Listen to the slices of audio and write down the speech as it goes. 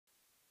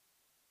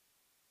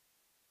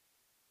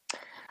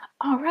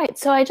All right,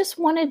 so I just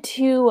wanted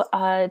to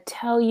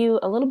tell you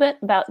a little bit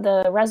about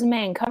the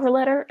resume and cover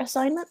letter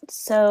assignment.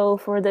 So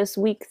for this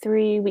week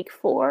 3, week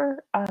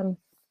 4,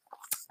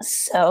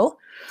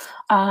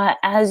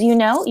 as you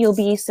know, you'll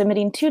be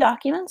submitting 2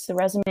 documents, the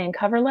resume and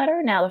cover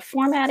letter. Now the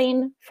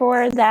formatting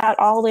for that,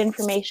 all the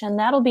information,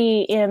 that'll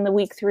be in the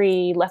week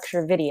 3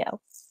 lecture video.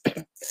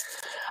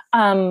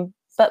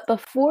 But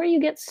before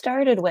you get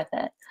started with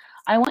it,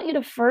 I want you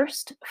to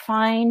first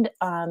find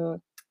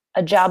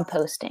a job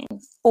posting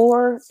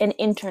or an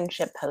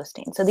internship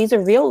posting. So these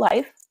are real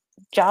life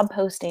job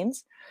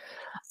postings.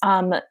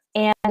 And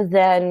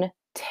then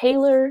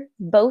tailor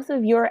both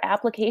of your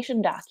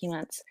application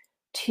documents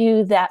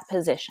to that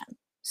position.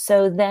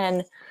 So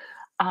then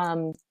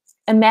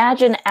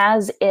imagine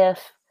as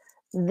if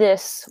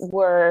this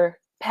were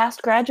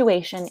past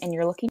graduation and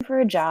you're looking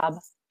for a job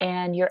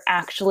and you're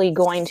actually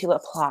going to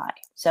apply.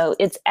 So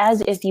it's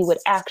as if you would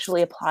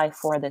actually apply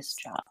for this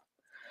job.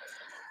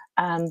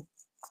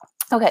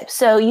 Okay,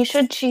 so you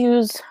should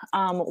choose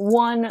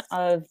one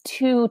of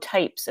 2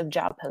 types of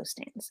job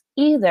postings.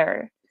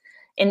 Either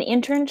an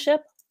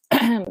internship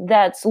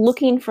that's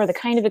looking for the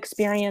kind of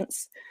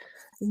experience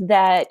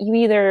that you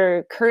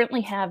either currently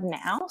have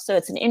now, so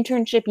it's an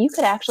internship you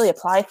could actually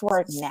apply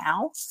for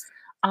now,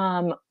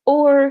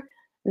 or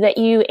that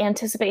you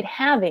anticipate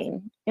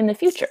having in the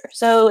future.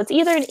 So it's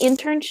either an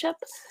internship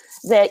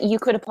that you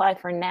could apply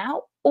for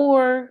now,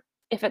 or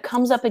if it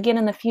comes up again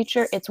in the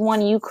future, it's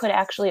one you could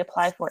actually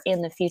apply for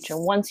in the future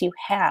once you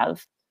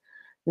have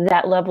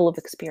that level of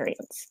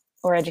experience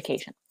or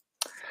education.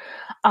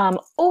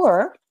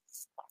 Or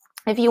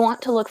if you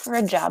want to look for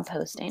a job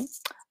posting,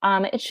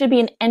 it should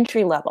be an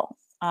entry-level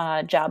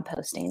job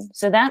posting.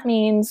 So that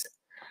means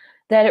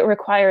that it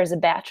requires a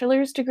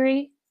bachelor's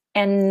degree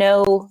and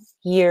no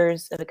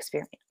years of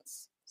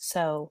experience.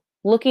 So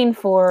looking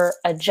for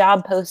a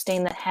job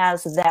posting that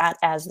has that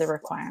as the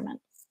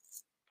requirement.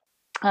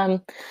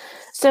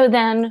 So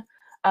then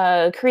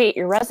create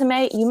your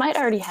resume. You might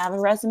already have a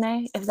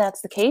resume. If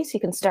that's the case, you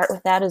can start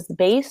with that as the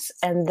base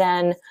and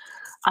then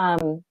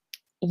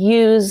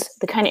use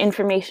the kind of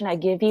information I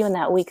give you in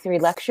that week 3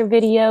 lecture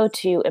video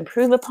to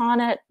improve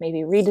upon it, maybe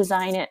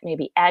redesign it,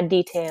 maybe add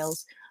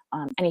details,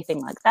 anything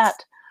like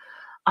that.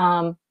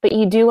 But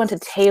you do want to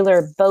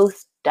tailor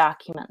both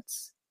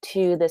documents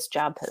to this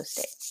job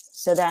posting.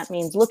 So that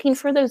means looking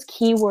for those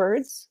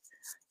keywords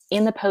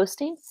in the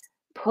posting,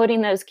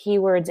 putting those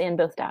keywords in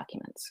both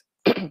documents.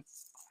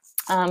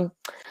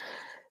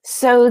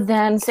 So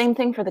then same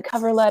thing for the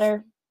cover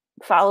letter.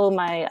 Follow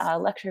my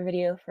lecture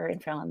video for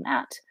info on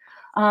that.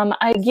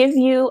 I give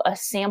you a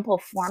sample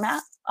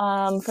format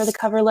for the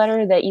cover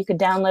letter that you could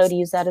download,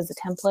 use that as a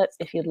template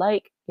if you'd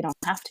like. You don't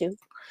have to.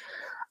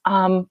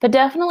 But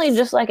definitely,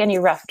 just like any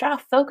rough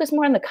draft, focus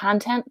more on the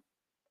content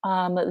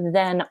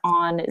than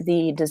on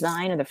the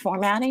design or the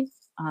formatting.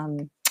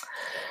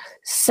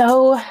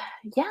 So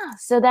yeah,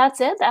 so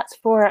that's it. That's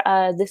for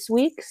this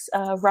week's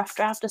rough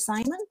draft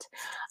assignment.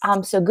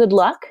 So good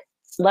luck.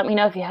 Let me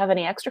know if you have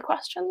any extra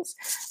questions,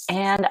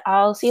 and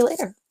I'll see you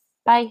later.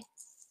 Bye.